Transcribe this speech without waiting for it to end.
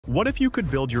What if you could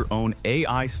build your own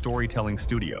AI storytelling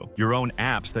studio, your own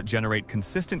apps that generate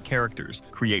consistent characters,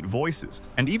 create voices,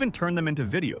 and even turn them into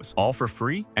videos, all for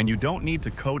free, and you don't need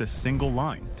to code a single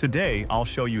line? Today, I'll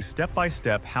show you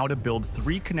step-by-step how to build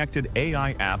 3 connected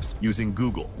AI apps using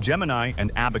Google, Gemini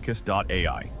and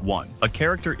Abacus.ai. 1. A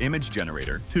character image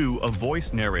generator. 2. A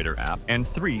voice narrator app. And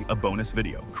 3. A bonus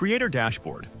video. Creator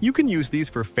dashboard. You can use these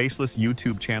for faceless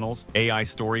YouTube channels, AI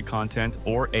story content,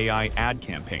 or AI ad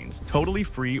campaigns. Totally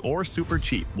free or super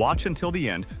cheap. Watch until the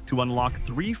end to unlock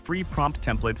 3 free prompt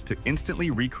templates to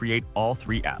instantly recreate all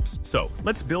 3 apps. So,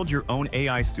 let's build your own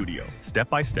AI studio, step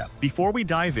by step. Before we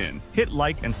dive in, hit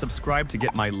like and subscribe to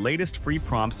get my latest free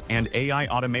prompts and AI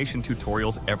automation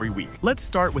tutorials every week. Let's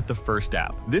start with the first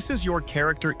app. This is your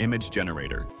character image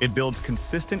generator. It builds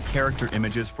consistent character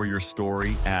images for your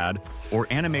story, ad, or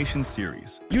animation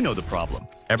series. You know the problem.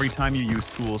 Every time you use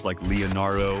tools like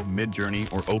Leonardo,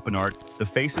 Midjourney, or OpenArt, the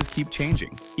faces keep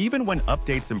changing. Even when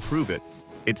updates improve it,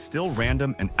 it's still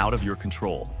random and out of your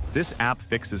control. This app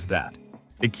fixes that.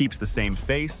 It keeps the same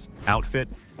face, outfit,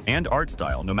 and art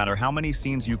style no matter how many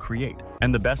scenes you create.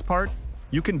 And the best part?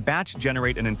 You can batch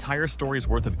generate an entire story's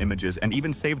worth of images and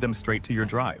even save them straight to your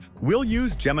drive. We'll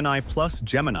use Gemini plus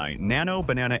Gemini Nano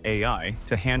Banana AI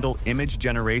to handle image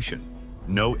generation.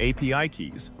 No API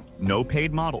keys, no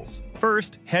paid models.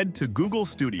 First, head to Google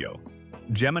Studio,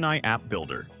 Gemini App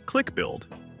Builder, click Build,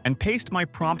 and paste my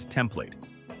prompt template.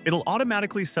 It'll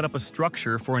automatically set up a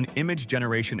structure for an image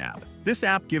generation app. This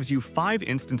app gives you 5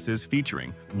 instances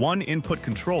featuring 1 input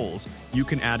controls. You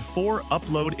can add 4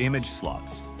 upload image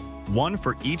slots. 1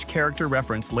 for each character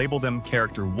reference, label them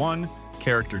Character 1,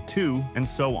 Character 2, and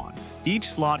so on. Each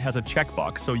slot has a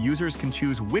checkbox so users can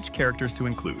choose which characters to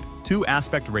include. 2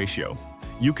 aspect ratio.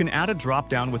 You can add a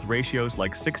drop-down with ratios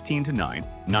like 16:9,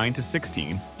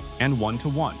 9:16, and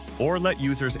 1:1, or let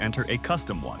users enter a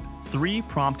custom one. 3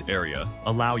 prompt area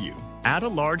allow you. Add a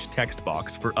large text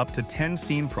box for up to 10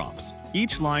 scene prompts.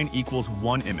 Each line equals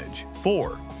 1 image.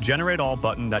 4. Generate all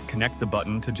button that connect the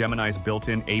button to Gemini's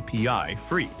built-in API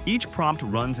free. Each prompt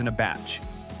runs in a batch.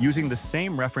 Using the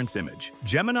same reference image,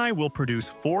 Gemini will produce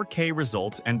 4K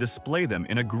results and display them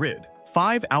in a grid.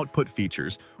 5 output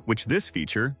features, which this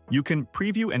feature, you can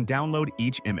preview and download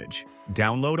each image.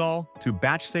 Download all to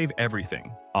batch save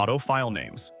everything. Auto file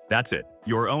names. That's it.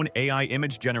 Your own AI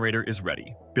image generator is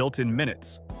ready. Built in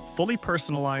minutes, fully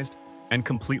personalized, and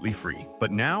completely free.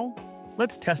 But now,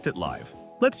 let's test it live.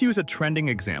 Let's use a trending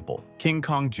example, King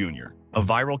Kong Jr., a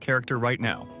viral character right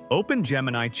now. Open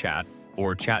Gemini Chat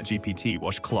or ChatGPT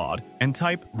wash Claude and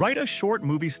type, write a short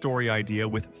movie story idea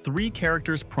with 3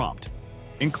 characters prompt,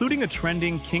 including a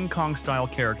trending King Kong-style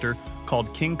character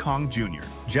called King Kong Jr.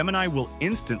 Gemini will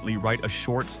instantly write a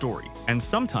short story, and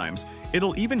sometimes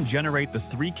it'll even generate the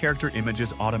 3 character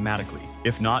images automatically.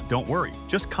 If not, don't worry.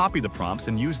 Just copy the prompts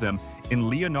and use them in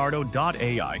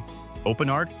Leonardo.ai,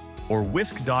 OpenArt, or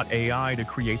Whisk.ai to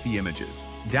create the images.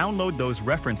 Download those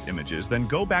reference images, then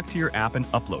go back to your app and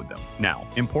upload them. Now,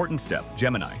 important step,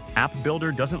 Gemini. App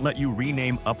Builder doesn't let you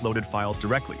rename uploaded files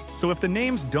directly. So if the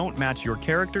names don't match your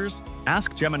characters,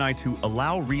 ask Gemini to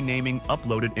allow renaming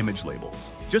uploaded image labels.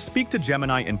 Just speak to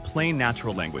Gemini in plain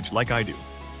natural language like I do.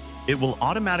 It will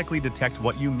automatically detect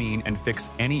what you mean and fix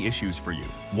any issues for you.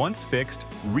 Once fixed,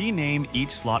 rename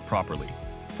each slot properly.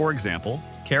 For example,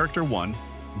 Character 1,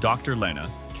 Dr. Lena,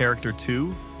 Character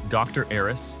 2, Dr.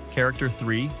 Eris, Character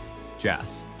 3,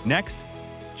 Jas. Next,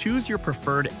 choose your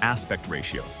preferred aspect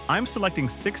ratio. I'm selecting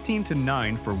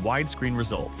 16:9 for widescreen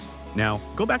results. Now,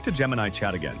 go back to Gemini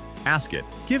Chat again. Ask it,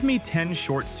 give me 10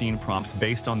 short scene prompts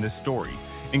based on this story.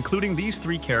 Including these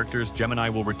 3 characters, Gemini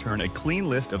will return a clean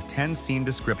list of 10 scene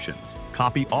descriptions.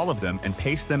 Copy all of them and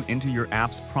paste them into your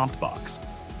app's prompt box.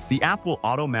 The app will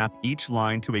auto-map each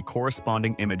line to a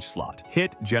corresponding image slot.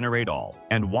 Hit Generate All,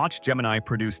 and watch Gemini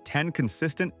produce 10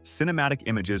 consistent cinematic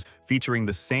images featuring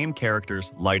the same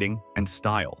characters, lighting, and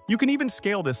style. You can even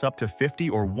scale this up to 50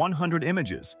 or 100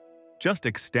 images. Just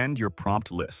extend your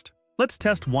prompt list. Let's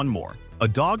test one more. A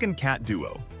dog and cat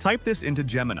duo. Type this into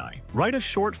Gemini. Write a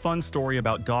short, fun story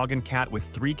about dog and cat with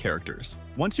 3 characters.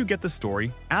 Once you get the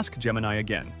story, ask Gemini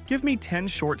again. Give me 10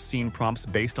 short scene prompts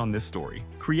based on this story.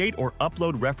 Create or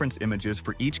upload reference images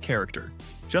for each character.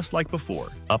 Just like before,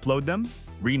 upload them,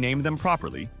 rename them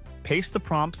properly, paste the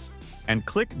prompts, and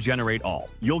click Generate All.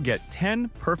 You'll get 10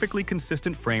 perfectly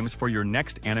consistent frames for your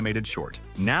next animated short.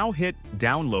 Now hit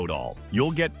Download All.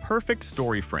 You'll get perfect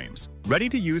story frames, ready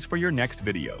to use for your next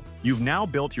video. You've now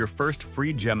built your first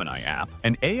free Gemini app,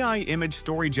 an AI image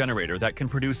story generator that can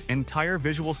produce entire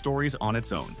visual stories on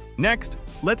its own. Next,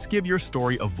 let's give your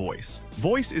story a voice.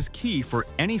 Voice is key for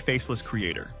any faceless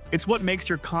creator. It's what makes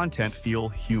your content feel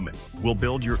human. We'll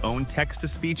build your own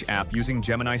text-to-speech app using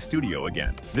Gemini Studio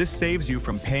again. This saves you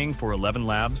from paying for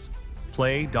ElevenLabs,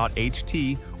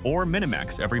 Play.ht, or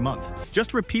Minimax every month.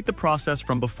 Just repeat the process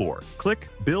from before. Click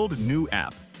Build New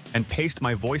App and paste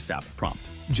my voice app prompt.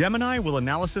 Gemini will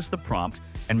analyze the prompt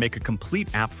and make a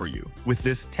complete app for you. With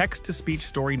this text-to-speech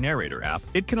story narrator app,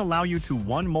 it can allow you to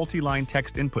one multi-line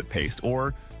text input paste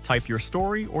or type your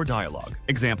story or dialogue.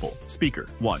 Example, Speaker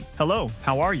 1, hello,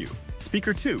 how are you?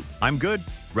 Speaker 2, I'm good,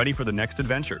 ready for the next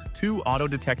adventure. 2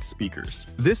 auto-detect speakers.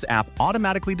 This app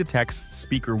automatically detects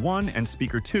Speaker 1 and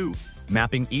Speaker 2,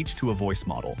 mapping each to a voice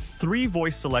model. 3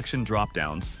 voice selection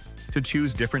drop-downs to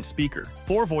choose different speaker.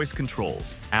 4 voice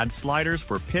controls. Add sliders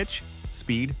for pitch,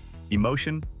 speed,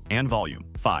 emotion, and volume.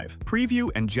 5. Preview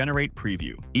and generate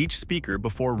preview each speaker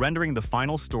before rendering the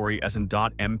final story as in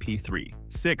 .mp3.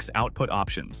 6. Output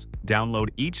options. Download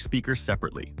each speaker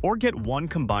separately or get one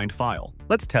combined file.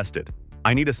 Let's test it.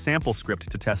 I need a sample script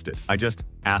to test it. I just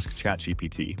ask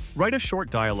ChatGPT. Write a short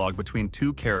dialogue between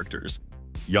 2 characters,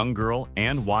 young girl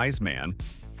and wise man,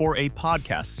 for a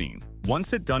podcast scene.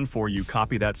 Once it's done for you,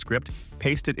 copy that script,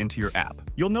 paste it into your app.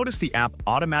 You'll notice the app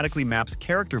automatically maps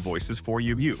character voices for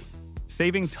you,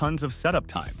 saving tons of setup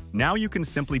time. Now you can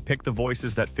simply pick the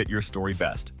voices that fit your story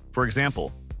best. For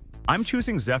example, I'm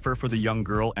choosing Zephyr for the young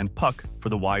girl and Puck for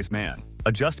the wise man.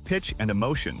 Adjust pitch and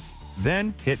emotion,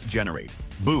 then hit generate.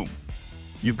 Boom!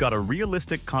 You've got a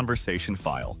realistic conversation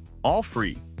file, all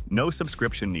free, no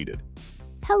subscription needed.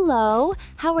 Hello,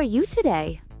 how are you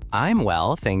today? I'm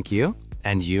well, thank you.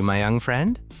 And you, my young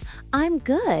friend? I'm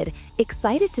good.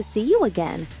 Excited to see you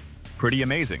again. Pretty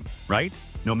amazing, right?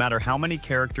 No matter how many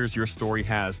characters your story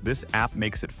has, this app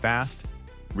makes it fast,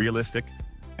 realistic,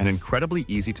 and incredibly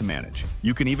easy to manage.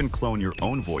 You can even clone your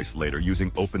own voice later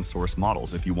using open source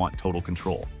models if you want total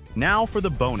control. Now for the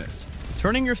bonus,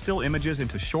 turning your still images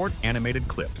into short animated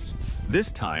clips.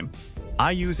 This time,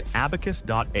 I use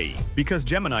Abacus.ai because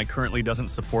Gemini currently doesn't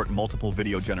support multiple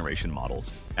video generation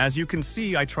models. As you can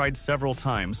see, I tried several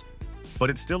times, but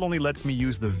it still only lets me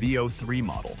use the VO3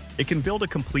 model. It can build a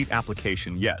complete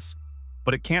application, yes,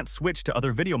 but it can't switch to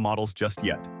other video models just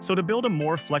yet. So to build a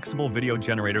more flexible video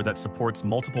generator that supports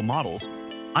multiple models,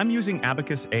 I'm using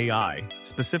Abacus.ai,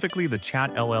 specifically the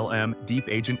Chat LLM Deep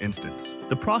Agent instance.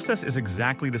 The process is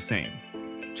exactly the same.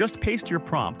 Just paste your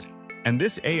prompt, and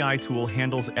this AI tool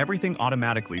handles everything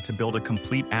automatically to build a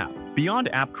complete app.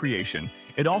 Beyond app creation,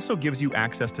 it also gives you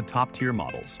access to top-tier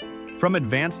models. From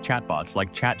advanced chatbots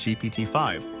like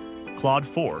ChatGPT-5, Claude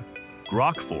 4,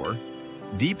 Grok 4,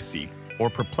 DeepSeek, or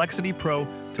Perplexity Pro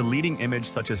to leading image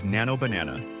such as Nano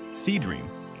Banana, Seedream,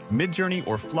 Midjourney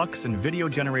or Flux and video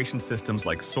generation systems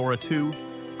like Sora 2,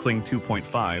 Kling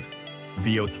 2.5,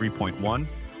 Veo 3.1,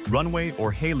 Runway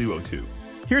or Haluo 2.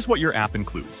 Here's what your app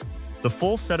includes. The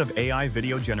full set of AI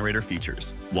video generator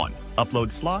features. 1.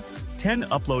 Upload slots, 10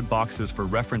 upload boxes for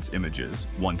reference images,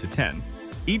 1 to 10,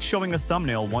 each showing a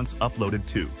thumbnail once uploaded.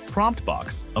 2. Prompt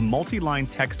box, a multi-line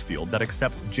text field that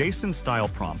accepts JSON-style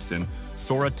prompts in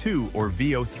Sora 2 or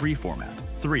Veo 3 format.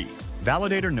 3.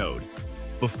 Validator node.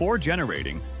 Before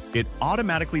generating, it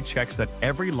automatically checks that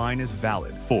every line is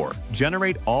valid. 4.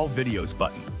 Generate all videos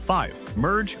button. 5.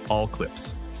 Merge all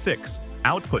clips. 6.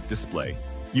 Output display.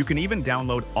 You can even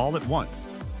download all at once.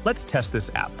 Let's test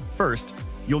this app. First,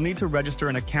 you'll need to register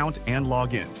an account and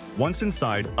log in. Once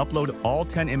inside, upload all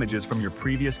 10 images from your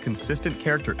previous consistent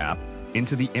character app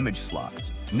into the image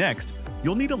slots. Next,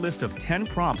 you'll need a list of 10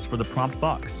 prompts for the prompt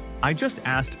box. I just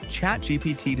asked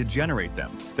ChatGPT to generate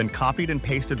them, then copied and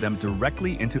pasted them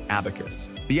directly into Abacus.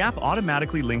 The app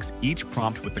automatically links each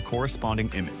prompt with the corresponding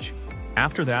image.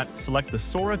 After that, select the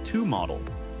Sora 2 model.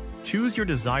 Choose your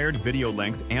desired video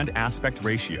length and aspect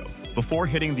ratio. Before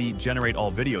hitting the Generate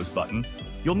All Videos button,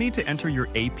 you'll need to enter your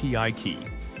API key.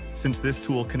 Since this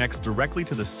tool connects directly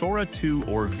to the Sora 2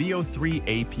 or Veo 3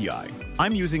 API,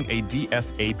 I'm using a DF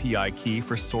API key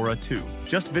for Sora 2.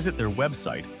 Just visit their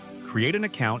website, create an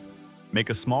account, make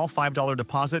a small $5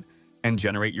 deposit, and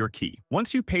generate your key.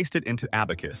 Once you paste it into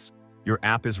Abacus, your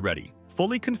app is ready,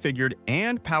 fully configured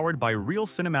and powered by real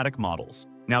cinematic models.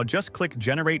 Now just click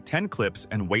Generate 10 clips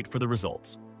and wait for the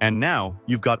results. And now,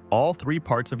 you've got all 3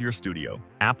 parts of your studio.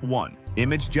 App 1,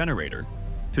 Image Generator,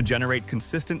 to generate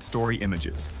consistent story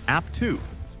images. App 2,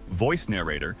 Voice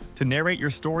Narrator, to narrate your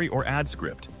story or ad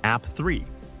script. App 3,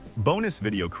 Bonus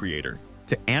Video Creator,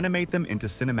 to animate them into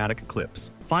cinematic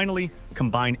clips. Finally,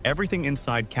 combine everything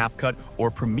inside CapCut or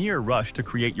Premiere Rush to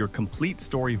create your complete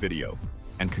story video.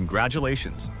 And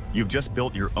congratulations, you've just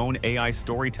built your own AI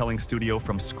storytelling studio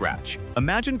from scratch.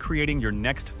 Imagine creating your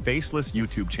next faceless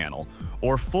YouTube channel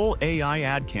or full AI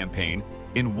ad campaign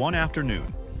in one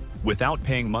afternoon. without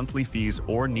paying monthly fees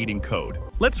or needing code.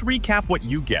 Let's recap what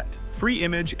you get. Free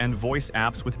image and voice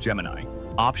apps with Gemini.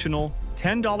 Optional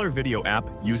 $10 video app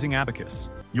using Abacus.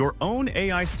 Your own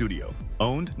AI studio.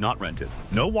 Owned, not rented.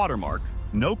 No watermark,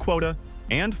 no quota,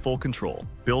 and full control.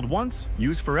 Build once,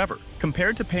 use forever.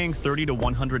 Compared to paying $30 to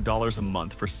 $100 a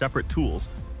month for separate tools,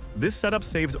 this setup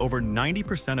saves over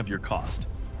 90% of your cost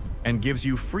and gives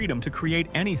you freedom to create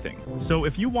anything. So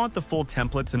if you want the full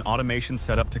templates and automation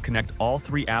setup to connect all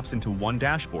 3 apps into one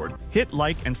dashboard, hit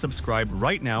like and subscribe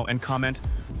right now and comment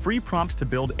 "free prompts to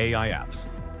build AI apps."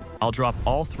 I'll drop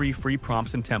all 3 free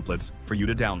prompts and templates for you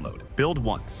to download. Build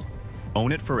once.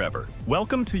 Own it forever.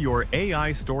 Welcome to your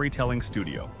AI storytelling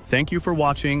studio. Thank you for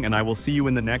watching, and I will see you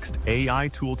in the next AI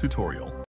tool tutorial.